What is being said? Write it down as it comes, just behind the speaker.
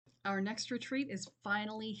Our next retreat is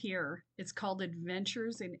finally here. It's called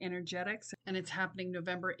Adventures in Energetics, and it's happening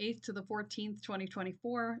November 8th to the 14th,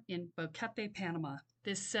 2024 in Boquete, Panama.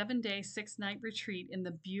 This 7-day, 6-night retreat in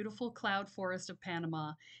the beautiful cloud forest of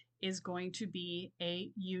Panama is going to be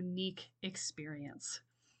a unique experience.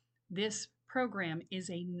 This program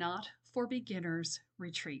is a not for beginners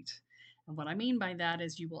retreat. And what I mean by that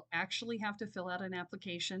is you will actually have to fill out an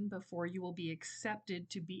application before you will be accepted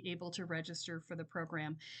to be able to register for the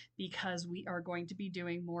program, because we are going to be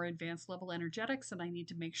doing more advanced level energetics, and I need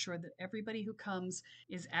to make sure that everybody who comes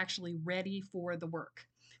is actually ready for the work.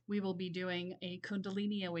 We will be doing a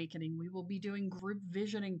Kundalini awakening. We will be doing group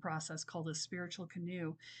visioning process called a spiritual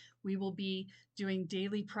canoe. We will be doing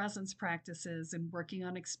daily presence practices and working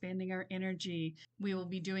on expanding our energy. We will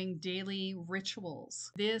be doing daily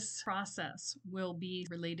rituals. This process will be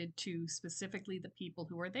related to specifically the people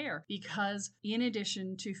who are there, because in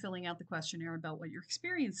addition to filling out the questionnaire about what your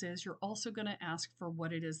experience is, you're also going to ask for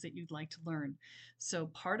what it is that you'd like to learn. So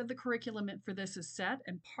part of the curriculum for this is set,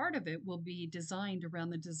 and part of it will be designed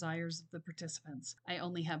around the desires of the participants. I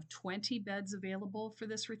only have 20 beds available for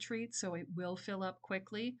this retreat, so it will fill up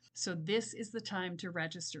quickly. So this is the time to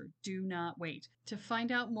register. Do not wait. To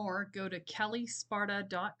find out more, go to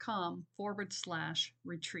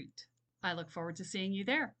kellysparta.com/retreat. I look forward to seeing you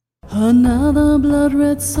there. Another blood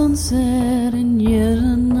red sunset and yet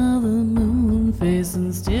another moon phase,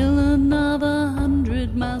 and still another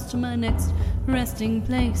 100 miles to my next resting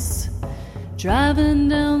place. Driving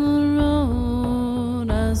down the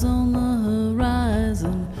road, eyes on the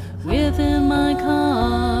horizon. Within my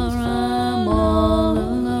car, I'm all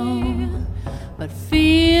alone, but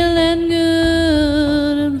feeling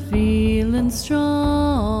good and feeling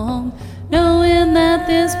strong, knowing that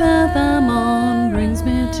this path I'm on brings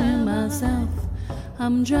me to myself.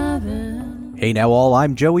 I'm driving. Hey now all,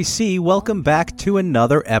 I'm Joey C. Welcome back to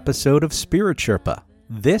another episode of Spirit Sherpa.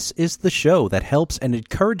 This is the show that helps and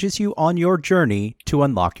encourages you on your journey to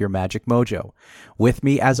unlock your magic mojo. With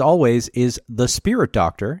me, as always, is the Spirit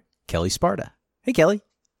Doctor, Kelly Sparta. Hey, Kelly.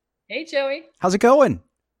 Hey, Joey. How's it going?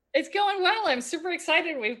 It's going well. I'm super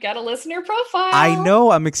excited. We've got a listener profile. I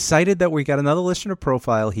know. I'm excited that we got another listener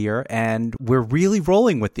profile here, and we're really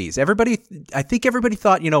rolling with these. I think everybody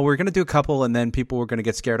thought, we're going to do a couple and then people were going to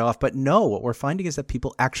get scared off. But no, what we're finding is that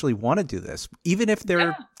people actually want to do this, even if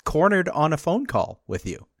they're cornered on a phone call with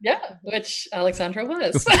you. Yeah, which Aleksandra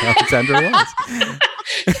was. Aleksandra was.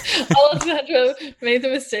 Aleksandra made the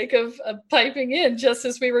mistake of piping in just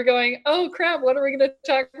as we were going, oh crap, what are we going to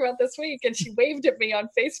talk about this week? And she waved at me on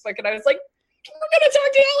Facebook, and I was like, we're going to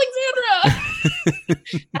talk to Aleksandra.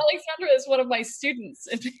 Aleksandra is one of my students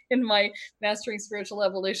in my Mastering Spiritual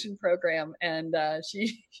Evolution program, and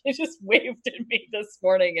she just waved at me this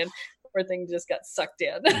morning, and poor thing just got sucked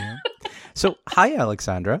in. Yeah. So, hi,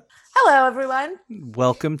 Aleksandra. Hello, everyone.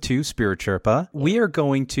 Welcome to Spirit Sherpa. We are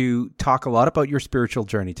going to talk a lot about your spiritual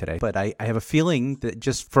journey today, but I have a feeling that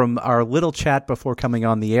just from our little chat before coming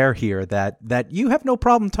on the air here that you have no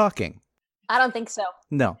problem talking. I don't think so.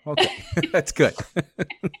 No. Okay. That's good.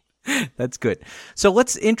 That's good. So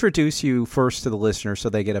let's introduce you first to the listener so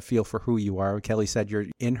they get a feel for who you are. Kelly said you're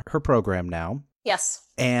in her program now. Yes.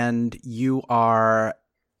 And you are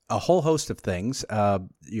a whole host of things.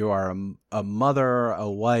 You are a mother,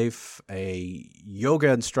 a wife, a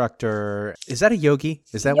yoga instructor. Is that a yogi?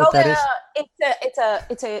 Is that what that is? It's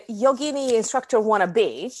a yogini instructor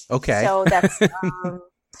wannabe. Okay. So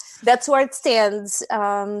that's where it stands.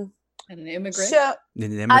 And an immigrant. So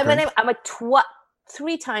An immigrant? I'm a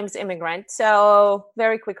 3 times immigrant. So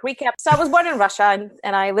very quick recap. So I was born in Russia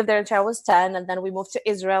and I lived there until I was 10, and then we moved to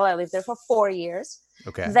Israel. I lived there for 4 years.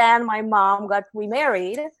 Okay. Then my mom got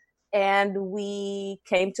remarried and we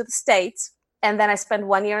came to the States. And then I spent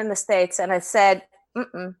 1 year in the States and I said,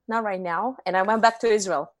 not right now. And I went back to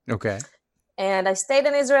Israel. Okay. And I stayed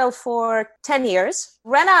in Israel for 10 years,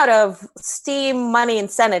 ran out of steam, money,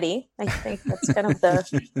 and sanity. I think that's kind of the...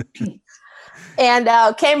 And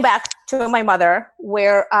came back to my mother,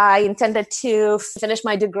 where I intended to finish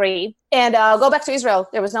my degree and go back to Israel.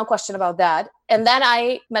 There was no question about that. And then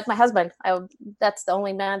I met my husband. That's the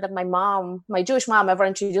only man that my Jewish mom ever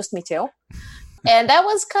introduced me to. And that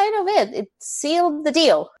was kind of it. It sealed the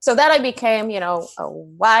deal. So then I became, a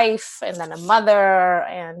wife and then a mother.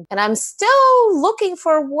 And I'm still looking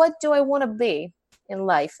for what do I want to be in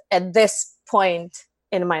life at this point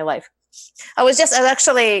in my life. I was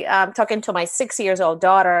actually talking to my 6-year-old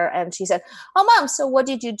daughter, and she said, oh, Mom, so what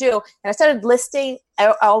did you do? And I started listing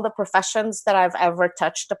all the professions that I've ever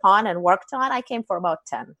touched upon and worked on. I came for about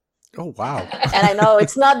 10. Oh, wow. And I know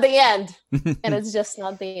it's not the end, and it's just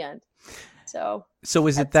not the end. So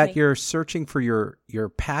is it that's that me. you're searching for your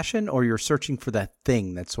passion, or you're searching for that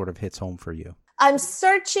thing that sort of hits home for you? I'm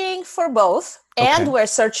searching for both, and Okay. we're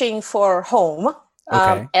searching for home.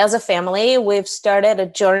 Okay. As a family, we've started a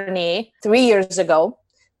journey 3 years ago.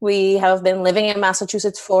 We have been living in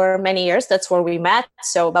Massachusetts for many years. That's where we met,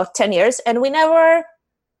 so about 10 years. And we never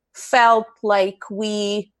felt like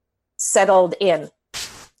we settled in.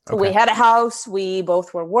 Okay. We had a house. We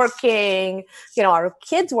both were working. Our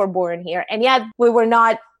kids were born here. And yet we were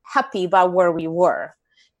not happy about where we were.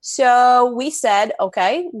 So we said,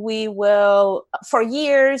 okay, we will, for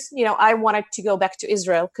years, I wanted to go back to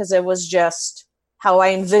Israel because it was just how I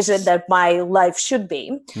envisioned that my life should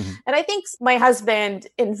be. Mm-hmm. And I think my husband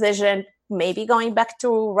envisioned maybe going back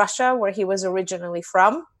to Russia, where he was originally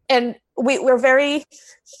from. And we're very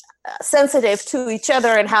sensitive to each other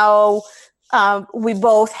and how we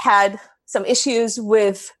both had some issues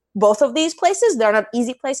with both of these places. They're not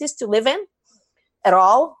easy places to live in at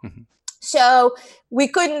all. Mm-hmm. So we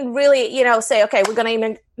couldn't really, say, okay, we're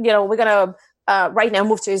going to right now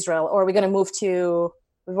move to Israel, or we're going to move to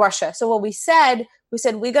Russia. So what we said,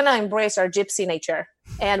 we're going to embrace our gypsy nature,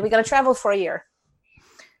 and we're going to travel for a year.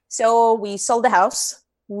 So we sold the house.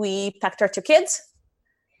 We packed our 2 kids.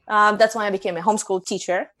 That's when I became a homeschool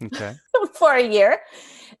teacher. Okay. For a year.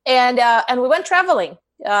 And we went traveling,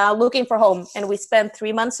 looking for home. And we spent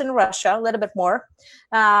 3 months in Russia, a little bit more.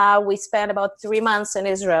 We spent about 3 months in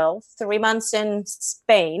Israel, 3 months in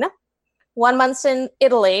Spain, 1 month in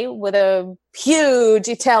Italy with a huge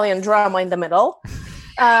Italian drama in the middle.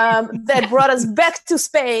 That brought us back to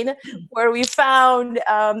Spain, where we found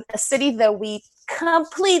a city that we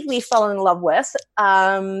completely fell in love with,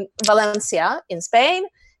 Valencia in Spain.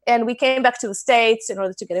 And we came back to the States in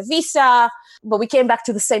order to get a visa, but we came back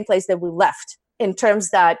to the same place that we left, in terms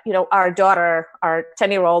that, our daughter, our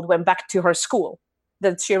 10-year-old, went back to her school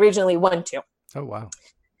that she originally went to. Oh, wow.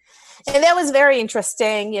 And that was very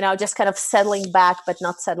interesting, just kind of settling back, but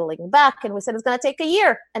not settling back. And we said it's going to take a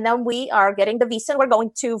year. And then we are getting the visa and we're going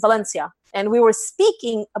to Valencia. And we were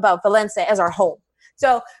speaking about Valencia as our home.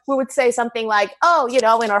 So we would say something like, oh,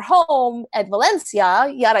 in our home at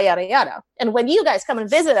Valencia, yada, yada, yada. And when you guys come and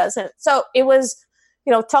visit us. And so it was,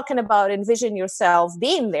 talking about envision yourself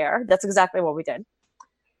being there. That's exactly what we did.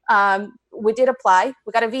 We did apply.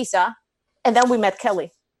 We got a visa. And then we met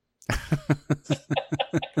Kelly.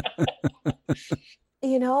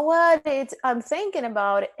 You know what? I'm thinking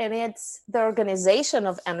about it, and it's the organization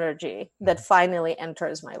of energy that finally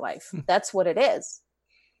enters my life. That's what it is.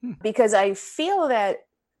 Because I feel that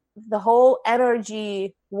the whole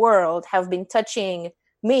energy world have been touching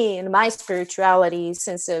me and my spirituality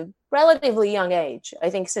since a relatively young age. I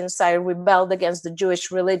think since I rebelled against the Jewish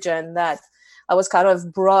religion that I was kind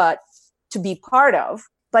of brought to be part of,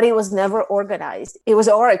 but it was never organized. It was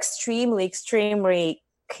all extremely, extremely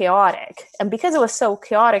chaotic. And because it was so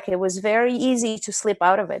chaotic, it was very easy to slip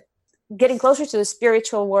out of it. Getting closer to the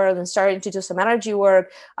spiritual world and starting to do some energy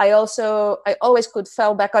work, I always could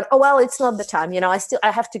fall back on, it's not the time.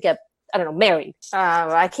 I have to get, married.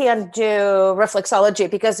 I can't do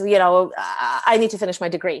reflexology because, I need to finish my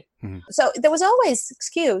degree. Mm-hmm. So there was always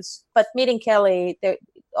excuse, but meeting Kelly,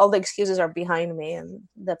 all the excuses are behind me, and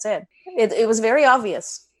that's it. It was very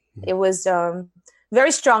obvious. Mm-hmm. It was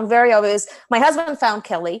very strong, very obvious. My husband found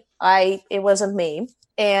Kelly. It wasn't me.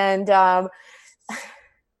 And,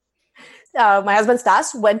 my husband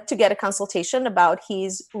Stas went to get a consultation about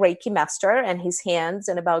his Reiki master and his hands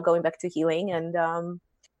and about going back to healing.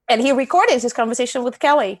 And he recorded his conversation with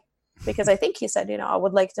Kelly, because I think he said, I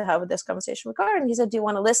would like to have this conversation with her. And he said, do you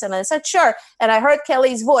want to listen? And I said, sure. And I heard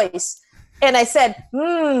Kelly's voice and I said,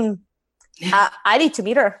 I need to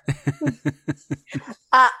meet her.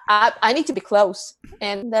 I need to be close.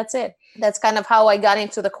 And that's it. That's kind of how I got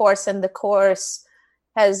into the course. And the course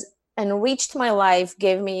has enriched my life,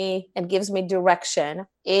 gave me and gives me direction.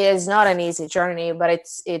 It is not an easy journey, but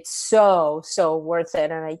it's so worth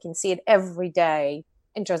it. And I can see it every day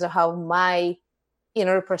in terms of how my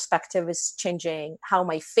inner perspective is changing, how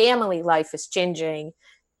my family life is changing.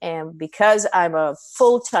 And because I'm a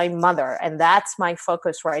full-time mother, and that's my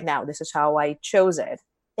focus right now, this is how I chose it.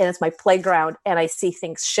 And it's my playground, and I see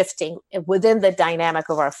things shifting within the dynamic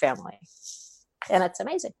of our family. And it's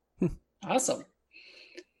amazing. Awesome.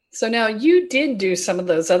 So now you did do some of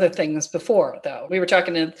those other things before, though. We were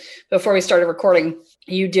talking before we started recording.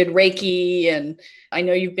 You did Reiki, and I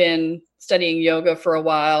know you've been studying yoga for a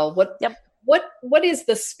while. What is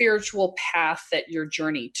the spiritual path that your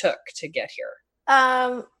journey took to get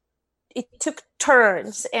here? It took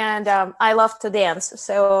turns, and I love to dance.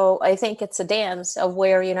 So I think it's a dance of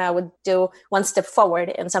where, I would do one step forward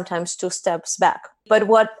and sometimes 2 steps back. But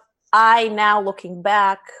what I now looking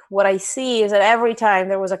back, what I see is that every time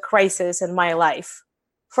there was a crisis in my life,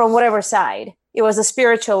 from whatever side, it was the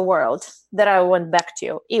spiritual world that I went back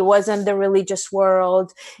to. It wasn't the religious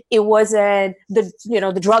world. It wasn't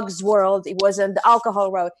the drugs world. It wasn't the alcohol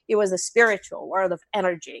world. It was the spiritual world of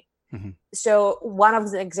energy. Mm-hmm. So one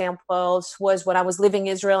of the examples was when I was leaving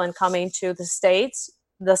Israel and coming to the States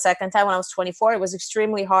the second time when I was 24. It was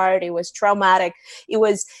extremely hard. It was traumatic. It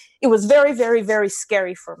was very, very, very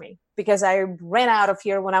scary for me because I ran out of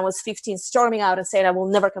here when I was 15, storming out and saying, I will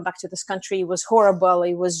never come back to this country. It was horrible.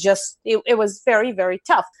 It was just, it was very, very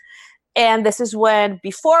tough. And this is when,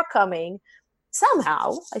 before coming,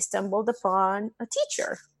 somehow I stumbled upon a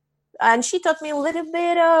teacher. And she taught me a little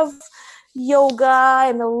bit of yoga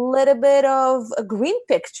and a little bit of a green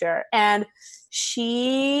picture. And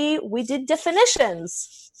we did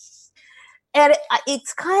definitions. And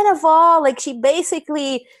it's kind of all like she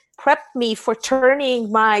basically prepped me for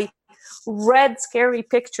turning my red scary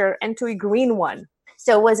picture into a green one.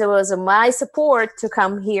 So it was my support to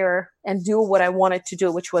come here and do what I wanted to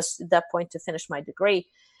do, which was at that point to finish my degree.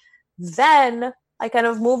 Then I kind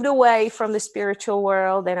of moved away from the spiritual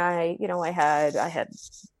world, and I had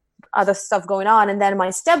other stuff going on. And then my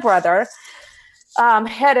stepbrother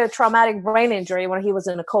had a traumatic brain injury when he was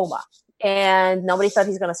in a coma, and nobody thought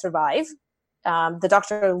he's going to survive. The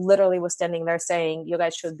doctor literally was standing there saying, you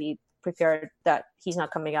guys should be prepared that he's not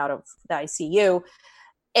coming out of the ICU.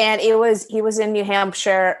 And he was in New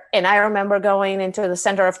Hampshire. And I remember going into the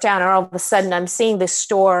center of town, and all of a sudden I'm seeing this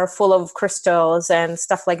store full of crystals and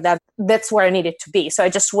stuff like that. That's where I needed to be. So I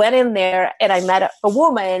just went in there and I met a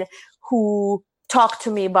woman who talked to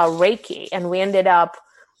me about Reiki. And we ended up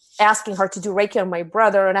asking her to do Reiki on my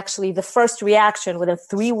brother. And actually the first reaction within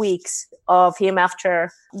 3 weeks of him after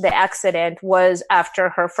the accident was after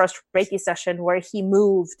her first Reiki session, where he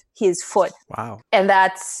moved his foot. Wow. And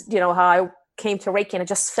that's, how I came to Reiki, and it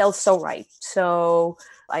just felt so right. So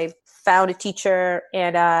I found a teacher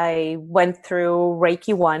and I went through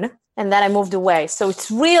Reiki 1, and then I moved away. So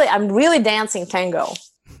I'm really dancing tango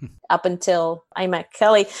up until I met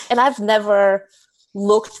Kelly. And I've never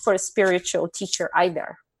looked for a spiritual teacher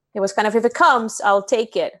either. It was kind of, if it comes, I'll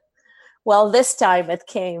take it. Well, this time it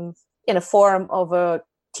came in a form of a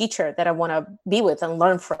teacher that I want to be with and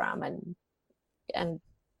learn from and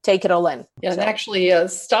take it all in. Yeah, so. And actually,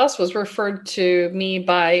 Stas was referred to me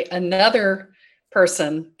by another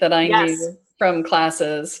person that I knew from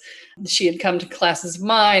classes. She had come to classes of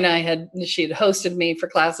mine. She had hosted me for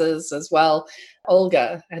classes as well.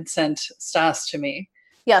 Olga had sent Stas to me.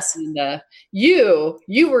 Yes. And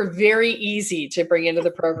you were very easy to bring into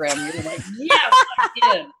the program. You were like, yes,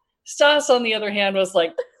 I'm in. Stas, on the other hand, was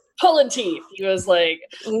like pulling teeth. He was like,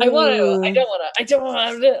 I don't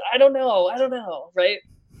know. Right.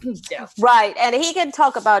 Yeah. Right. And he can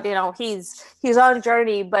talk about, his own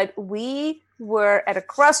journey, but we were at a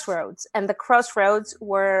crossroads, and the crossroads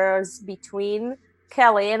was between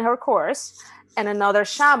Kelly and her course and another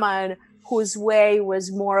shaman whose way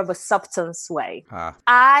was more of a substance way.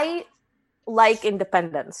 I like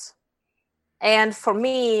independence. And for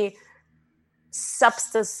me,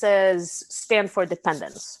 substances stand for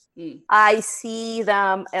dependence. I see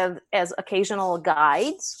them as occasional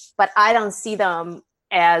guides, but I don't see them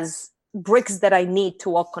as bricks that I need to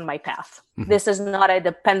walk on my path. Mm-hmm. This is not a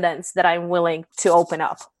dependence that I'm willing to open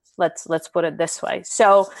up. Let's put it this way.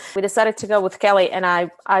 So we decided to go with Kelly, and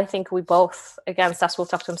I think we both, again, Stas will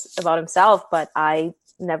talk to him about himself, but I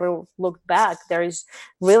never looked back. There is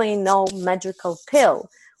really no magical pill.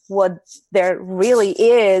 What there really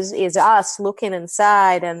is us looking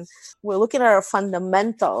inside, and we're looking at our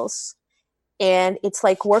fundamentals, and it's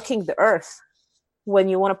like working the earth. When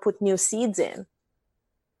you want to put new seeds in,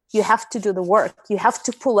 you have to do the work. You have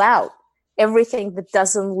to pull out everything that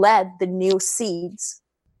doesn't let the new seeds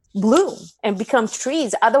bloom and become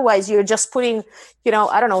trees. Otherwise, you're just putting,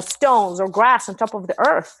 stones or grass on top of the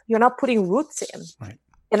earth. You're not putting roots in. Right.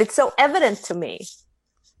 And it's so evident to me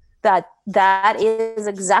that is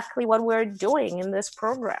exactly what we're doing in this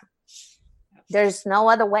program. There's no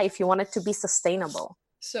other way if you want it to be sustainable.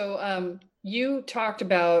 So you talked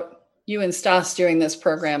about you and Stas doing this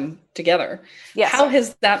program together. Yes. How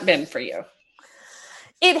has that been for you?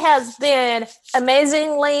 It has been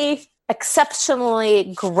amazingly,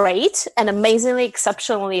 exceptionally great, and amazingly,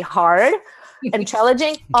 exceptionally hard and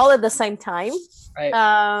challenging all at the same time.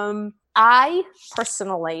 Right. I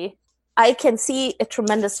personally, I can see a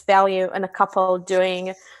tremendous value in a couple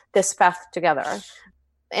doing this path together.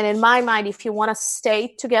 And in my mind, if you want to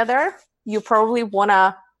stay together, you probably want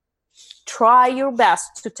to try your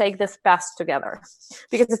best to take this path together,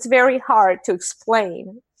 because it's very hard to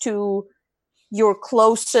explain to your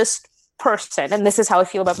closest person, and this is how I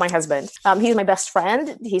feel about my husband. He's my best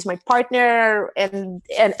friend, he's my partner, and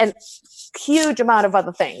huge amount of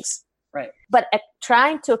other things. Right. But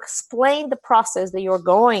trying to explain the process that you're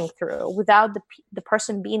going through without the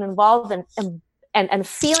person being involved and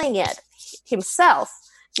feeling it himself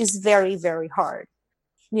is very, very hard.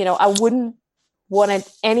 I wouldn't want it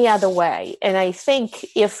any other way. And I think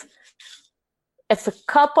if a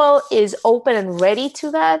couple is open and ready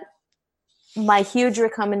to that, my huge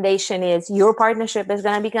recommendation is your partnership is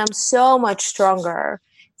going to become so much stronger,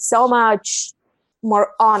 so much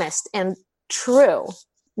more honest and true.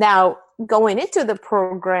 Now, going into the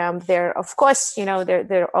program, there, of course,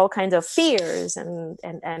 there are all kinds of fears and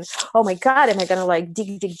oh my God, am I going to like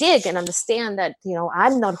dig and understand that,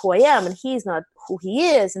 I'm not who I am and he's not who he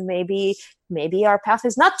is. And maybe our path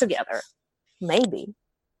is not together. Maybe.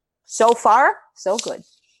 So far, so good.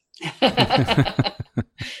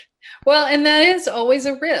 Well, and that is always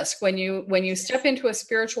a risk when you step into a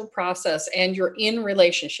spiritual process and you're in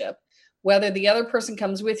relationship, whether the other person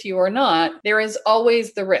comes with you or not, there is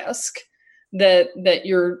always the risk that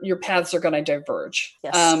your paths are going to diverge.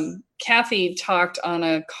 Yes. Kathy talked on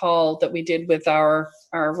a call that we did with our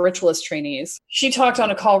ritualist trainees. She talked on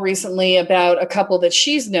a call recently about a couple that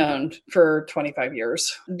she's known for 25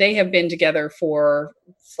 years. They have been together for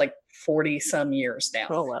like 40 some years now.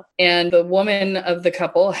 Oh, wow. And the woman of the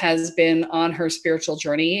couple has been on her spiritual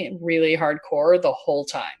journey really hardcore the whole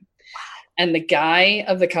time. And the guy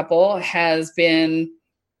of the couple has been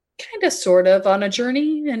kind of sort of on a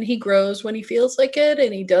journey, and he grows when he feels like it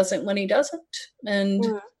and he doesn't when he doesn't. And,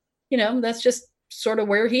 that's just sort of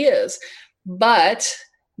where he is. But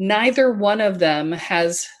neither one of them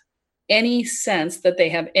has any sense that they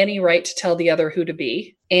have any right to tell the other who to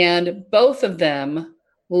be. And both of them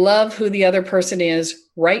love who the other person is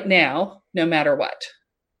right now, no matter what.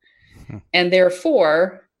 And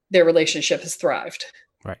therefore, their relationship has thrived.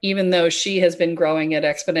 Right. Even though she has been growing at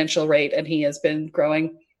exponential rate and he has been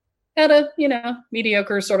growing at a,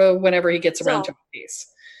 mediocre sort of whenever he gets around to a piece.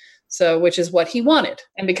 So, which is what he wanted.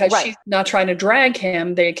 And because she's not trying to drag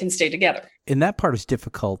him, they can stay together. And that part is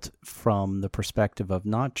difficult from the perspective of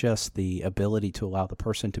not just the ability to allow the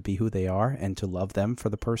person to be who they are and to love them for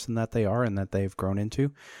the person that they are and that they've grown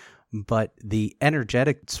into, but the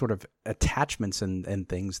energetic sort of attachments and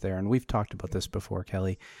things there. And we've talked about this before,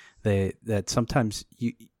 Kelly, that sometimes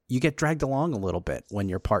you get dragged along a little bit when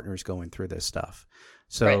your partner's going through this stuff.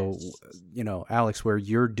 So, Alex, where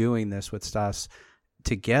you're doing this with Stas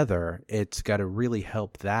together, it's got to really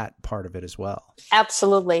help that part of it as well.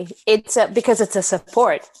 Absolutely. It's because it's a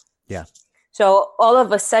support. Yeah. So all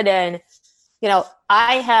of a sudden,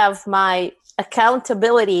 I have my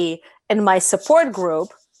accountability and my support group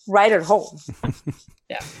right at home.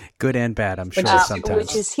 Yeah. Good and bad, I'm sure, sometimes.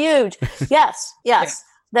 Which is huge. Yes. Yeah.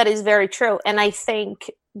 That is very true. And I think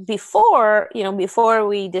before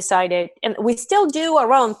we decided, and we still do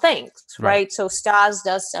our own things, right? So Stas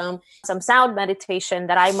does some sound meditation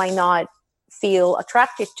that I might not feel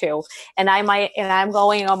attracted to, and I'm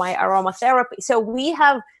going on my aromatherapy. So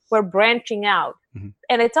we're branching out. Mm-hmm.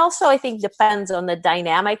 And it also, I think, depends on the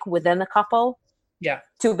dynamic within the couple. Yeah.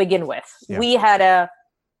 To begin with. Yeah. We had a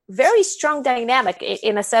very strong dynamic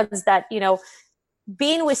in a sense that,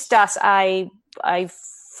 being with Stas, I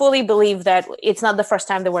fully believe that it's not the first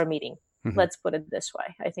time that we're meeting. Mm-hmm. Let's put it this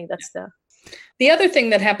way. I think that's the other thing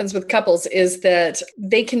that happens with couples is that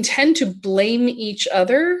they can tend to blame each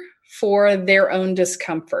other for their own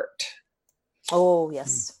discomfort. Oh,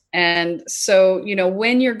 yes. And so,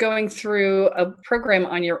 when you're going through a program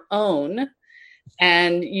on your own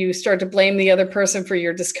and you start to blame the other person for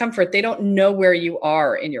your discomfort, they don't know where you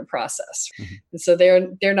are in your process. Mm-hmm. And so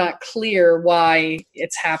they're not clear why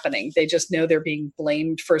it's happening. They just know they're being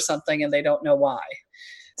blamed for something and they don't know why.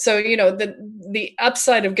 So, the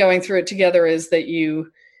upside of going through it together is that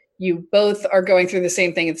you both are going through the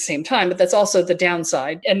same thing at the same time, but that's also the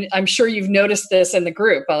downside. And I'm sure you've noticed this in the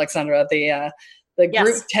group, Aleksandra. The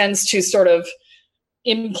group tends to sort of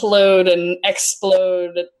implode and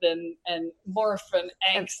explode and morph and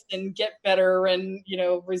angst and get better and,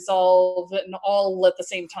 resolve and all at the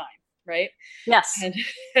same time. Right? Yes.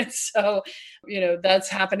 And so, that's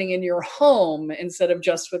happening in your home instead of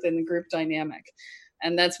just within the group dynamic.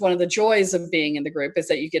 And that's one of the joys of being in the group is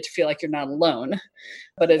that you get to feel like you're not alone.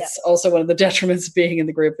 But it's also one of the detriments of being in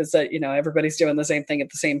the group is that, everybody's doing the same thing at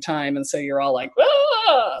the same time. And so you're all like,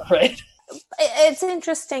 ah! Right? It's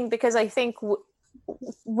interesting because I think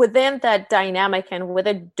within that dynamic and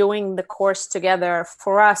within doing the course together,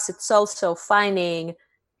 for us, it's also finding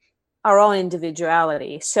our own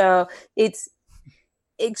individuality. So it's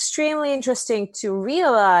extremely interesting to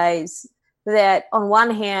realize that on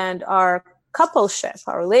one hand, our coupleship,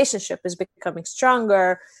 our relationship is becoming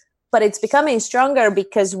stronger, but it's becoming stronger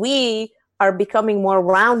because we are becoming more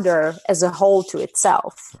rounder as a whole to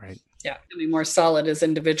itself. Right. Yeah, becoming more solid as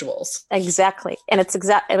individuals. Exactly. And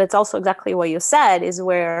it's also exactly what you said, is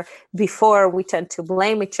where before we tend to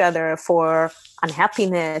blame each other for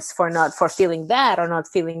unhappiness, for feeling that or not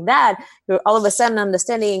feeling that. You're all of a sudden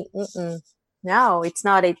understanding, no, it's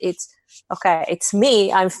not. It's okay. It's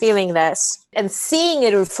me. I'm feeling this, and seeing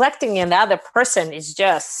it reflecting in the other person is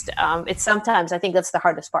just. It's sometimes, I think that's the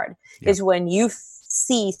hardest part, is when you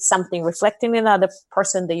see something reflecting in the other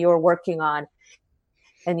person that you're working on.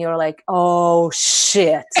 And you're like, oh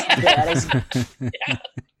shit! That is,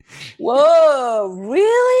 whoa,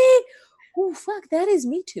 really? Oh fuck, that is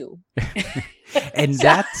me too. And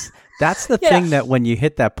that's the thing, that when you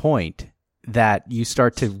hit that point, that you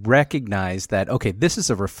start to recognize that, okay, this is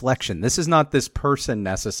a reflection. This is not this person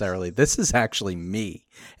necessarily. This is actually me,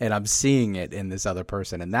 and I'm seeing it in this other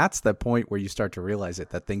person. And that's the point where you start to realize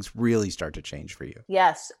that things really start to change for you.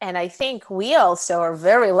 Yes. And I think we also are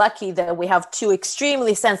very lucky that we have two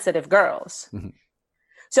extremely sensitive girls. Mm-hmm.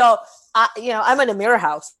 So, I'm in a mirror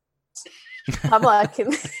house. I'm like,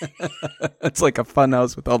 it's like a fun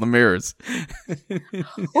house with all the mirrors.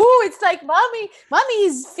 Oh, it's like mommy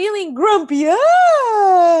is feeling grumpy.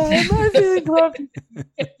 I'm not feeling grumpy.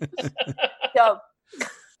 So,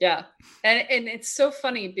 yeah. And it's so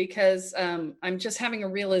funny because I'm just having a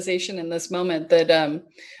realization in this moment that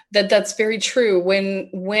that's very true.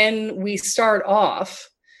 When we start off,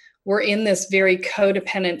 we're in this very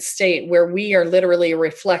codependent state where we are literally a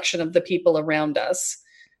reflection of the people around us,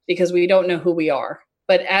 because we don't know who we are.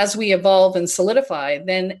 But as we evolve and solidify,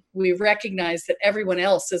 then we recognize that everyone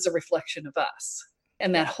else is a reflection of us.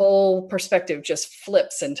 And that whole perspective just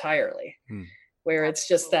flips entirely, where it's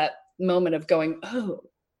just that moment of going, oh,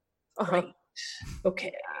 right,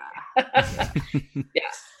 okay.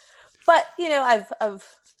 Yeah. But,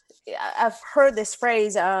 I've heard this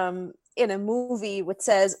phrase in a movie which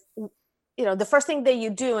says, the first thing that you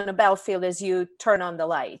do in a battlefield is you turn on the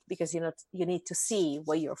light, because you need to see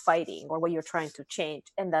what you're fighting or what you're trying to change.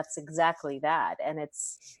 And that's exactly that. And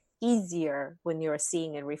it's easier when you're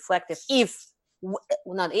seeing it reflective,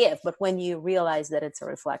 but when you realize that it's a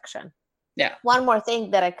reflection. Yeah. One more thing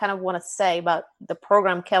that I kind of want to say about the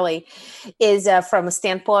program, Kelly, is from a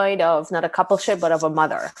standpoint of not a coupleship, but of a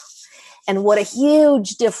mother. And what a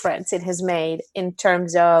huge difference it has made in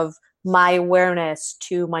terms of my awareness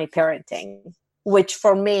to my parenting, which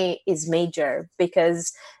for me is major,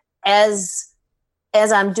 because as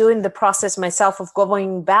I'm doing the process myself of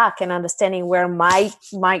going back and understanding where my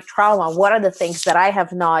trauma, what are the things that I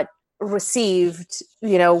have not received,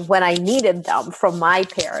 when I needed them from my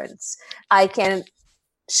parents, I can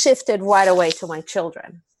shift it right away to my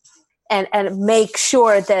children and make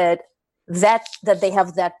sure that they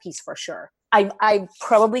have that piece for sure. I'm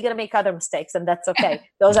probably going to make other mistakes, and that's okay.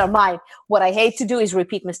 Those are mine. What I hate to do is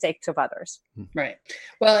repeat mistakes of others. Right.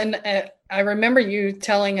 Well, and I remember you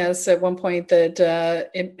telling us at one point that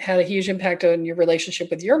it had a huge impact on your relationship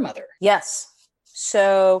with your mother. Yes.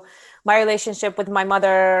 So my relationship with my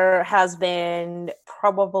mother has been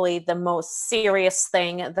probably the most serious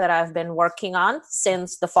thing that I've been working on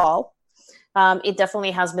since the fall. It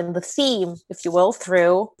definitely has been the theme, if you will,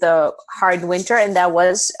 through the hard winter. And that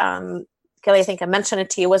was, Kelly, I think I mentioned it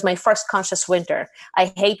to you, was my first conscious winter.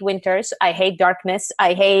 I hate winters. I hate darkness.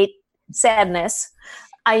 I hate sadness.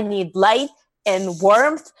 I need light and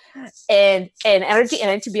warmth and energy, and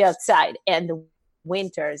I need to be outside. And the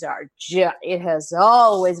winters it has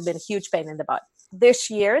always been a huge pain in the butt. This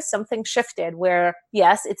year, something shifted where,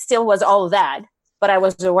 yes, it still was all that, but I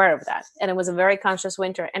was aware of that. And it was a very conscious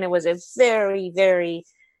winter. And it was a very, very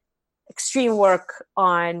extreme work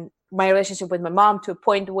on my relationship with my mom, to a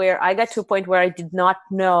point where I got to a point where I did not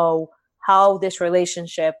know how this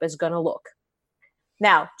relationship is going to look.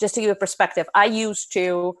 Now, just to give you a perspective, I used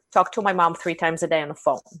to talk to my mom 3 times a day on the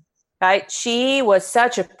phone. Right? She was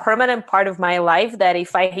such a permanent part of my life that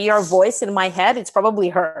if I hear a voice in my head, it's probably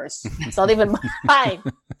hers. It's not even mine.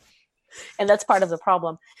 And that's part of the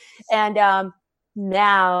problem. And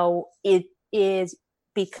now it is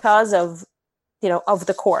because of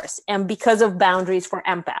the course, and because of boundaries for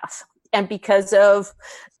empath, and because of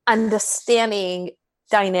understanding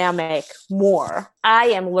dynamic more, I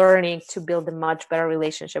am learning to build a much better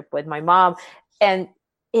relationship with my mom. And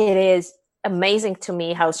it is amazing to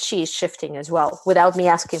me how she's shifting as well without me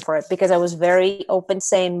asking for it, because I was very open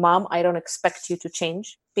saying, Mom, I don't expect you to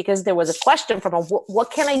change, because there was a question from her, what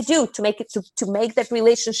can I do to make it to make that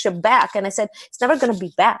relationship back? And I said, it's never going to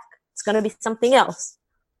be back. It's going to be something else.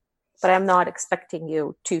 but I'm not expecting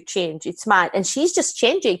you to change. It's mine. And she's just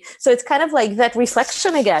changing. So it's kind of like that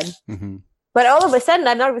reflection again. Mm-hmm. But all of a sudden,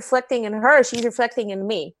 I'm not reflecting in her. She's reflecting in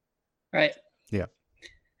me. Right. Yeah.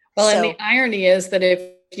 Well, and the irony is that if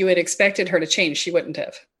you had expected her to change, she wouldn't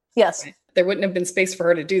have. Yes. Right? There wouldn't have been space for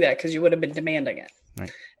her to do that because you would have been demanding it.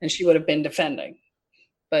 Right. And she would have been defending.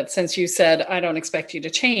 But since you said, I don't expect you to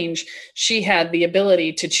change, she had the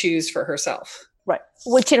ability to choose for herself. Right.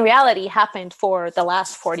 Which in reality happened for the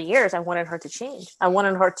last 40 years. I wanted her to change. I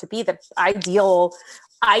wanted her to be the ideal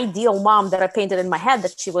mom that I painted in my head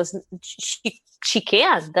that she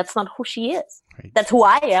can. That's not who she is. Right. That's who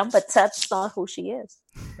I am, but that's not who she is.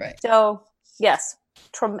 Right. So yes,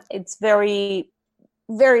 it's very,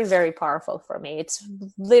 very, very powerful for me. It's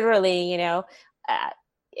literally,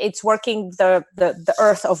 it's working the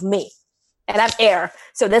earth of me, and I'm air.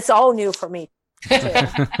 So that's all new for me.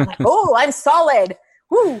 Oh, I'm solid.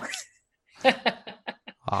 Woo.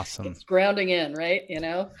 Awesome. It's grounding in, right?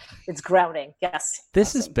 It's grounding. Yes.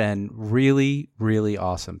 This has been really, really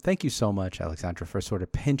awesome. Thank you so much, Aleksandra, for sort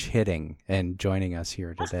of pinch hitting and joining us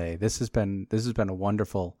here today. This has been a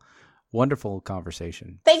wonderful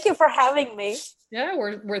conversation. Thank you for having me. Yeah,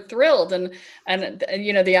 we're thrilled. And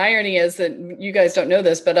the irony is that you guys don't know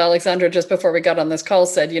this, but Aleksandra, just before we got on this call,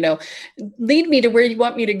 said, lead me to where you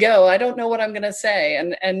want me to go. I don't know what I'm going to say.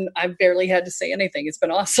 And I've barely had to say anything. It's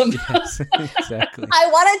been awesome. Yes, exactly. I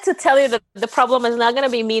wanted to tell you that the problem is not going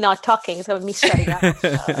to be me not talking. It's going to be me shutting up.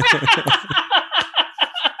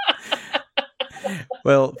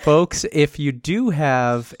 Well, folks, if you do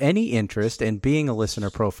have any interest in being a listener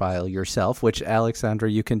profile yourself, which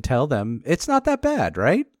Aleksandra, you can tell them, it's not that bad,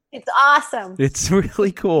 right? It's awesome. It's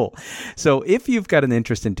really cool. So if you've got an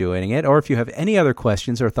interest in doing it, or if you have any other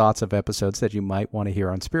questions or thoughts of episodes that you might want to hear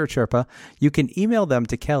on Spirit Sherpa, you can email them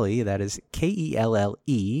to Kelly, that is Kelle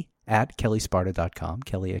at kellysparta.com,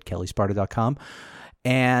 Kelly at kellysparta.com.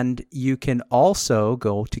 And you can also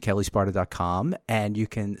go to kellysparta.com and you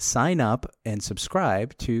can sign up and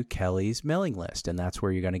subscribe to Kelly's mailing list. And that's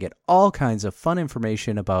where you're going to get all kinds of fun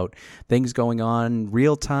information about things going on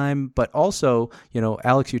real time. But also,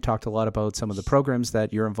 Alex, you talked a lot about some of the programs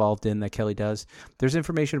that you're involved in that Kelly does. There's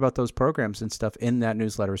information about those programs and stuff in that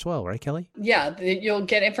newsletter as well, right, Kelly? Yeah, you'll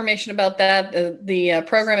get information about that. The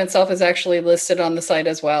program itself is actually listed on the site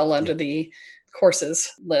as well under the courses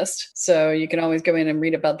list. So you can always go in and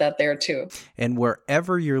read about that there too. And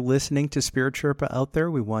wherever you're listening to Spirit Sherpa out there,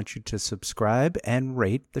 we want you to subscribe and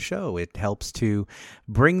rate the show. It helps to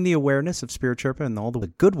bring the awareness of Spirit Sherpa and all the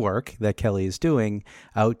good work that Kelly is doing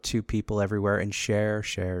out to people everywhere, and share.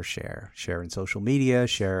 Share in social media,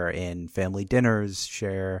 share in family dinners,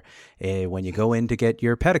 share when you go in to get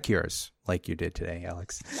your pedicures, like you did today,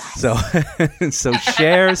 Alex. Yes. So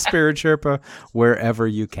share Spirit Sherpa wherever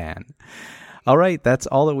you can. All right, that's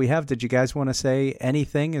all that we have. Did you guys want to say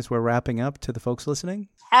anything as we're wrapping up to the folks listening?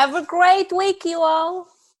 Have a great week, you all.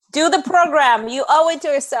 Do the program. You owe it to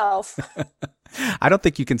yourself. I don't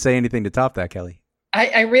think you can say anything to top that, Kelly.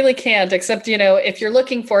 I really can't, except, if you're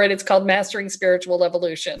looking for it, it's called Mastering Spiritual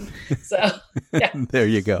Evolution. So, yeah. There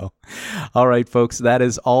you go. All right, folks, that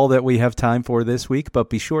is all that we have time for this week, but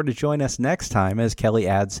be sure to join us next time as Kelly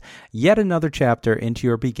adds yet another chapter into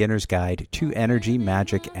your beginner's guide to energy,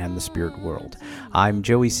 magic, and the spirit world. I'm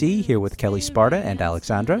Joey C., here with Kelly Sparta and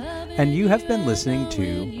Aleksandra, and you have been listening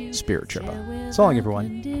to Spirit Sherpa. So long,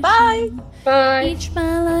 everyone. Bye. Bye. Each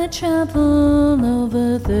mile I travel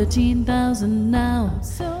over 13,000 now.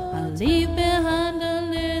 I leave behind a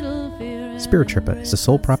little fear. Spirit Sherpa is the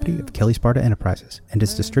sole property of Kelly Sparta Enterprises and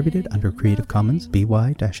is distributed under Creative Commons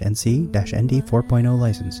BY-NC-ND 4.0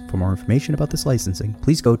 license. For more information about this licensing,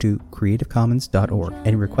 please go to creativecommons.org.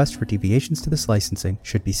 Any requests for deviations to this licensing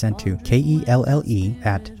should be sent to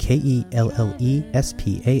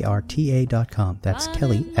KELLE@KELLESPARTA.com. That's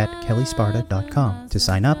Kelly at kellysparta.com. To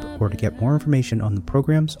sign up or to get more information on the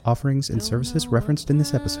programs, offerings, and services referenced in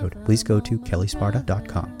this episode, please go to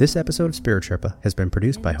kellysparta.com. This episode of Spirit Sherpa has been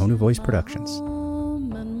produced by Honu Voice Productions.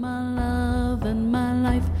 And my love and my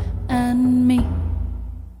life and me.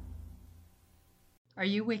 Are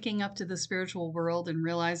you waking up to the spiritual world and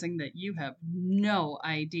realizing that you have no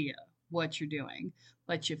idea what you're doing,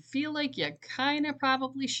 but you feel like you kind of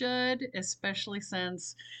probably should, especially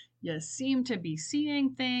since you seem to be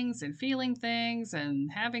seeing things and feeling things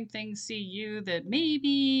and having things see you that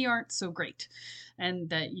maybe aren't so great, and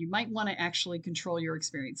that you might want to actually control your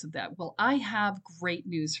experience of that? Well, I have great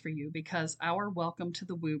news for you, because our Welcome to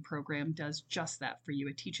the Woo program does just that for you.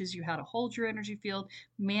 It teaches you how to hold your energy field,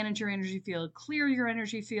 manage your energy field, clear your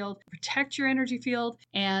energy field, protect your energy field,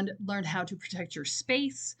 and learn how to protect your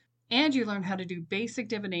space. And you learn how to do basic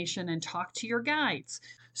divination and talk to your guides.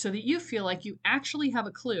 so that you feel like you actually have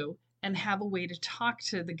a clue and have a way to talk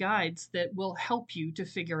to the guides that will help you to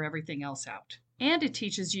figure everything else out. And it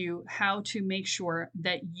teaches you how to make sure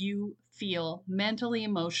that you feel mentally,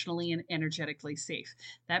 emotionally, and energetically safe.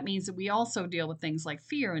 That means that we also deal with things like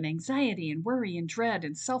fear and anxiety and worry and dread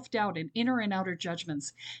and self-doubt and inner and outer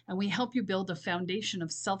judgments. And we help you build a foundation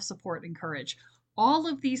of self-support and courage. All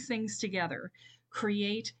of these things together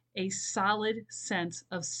create a solid sense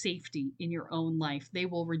of safety in your own life. They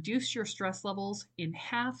will reduce your stress levels in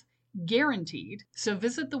half, guaranteed. So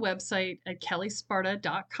visit the website at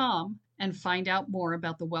kellysparta.com and find out more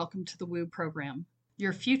about the Welcome to the Woo program.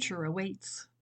 Your future awaits.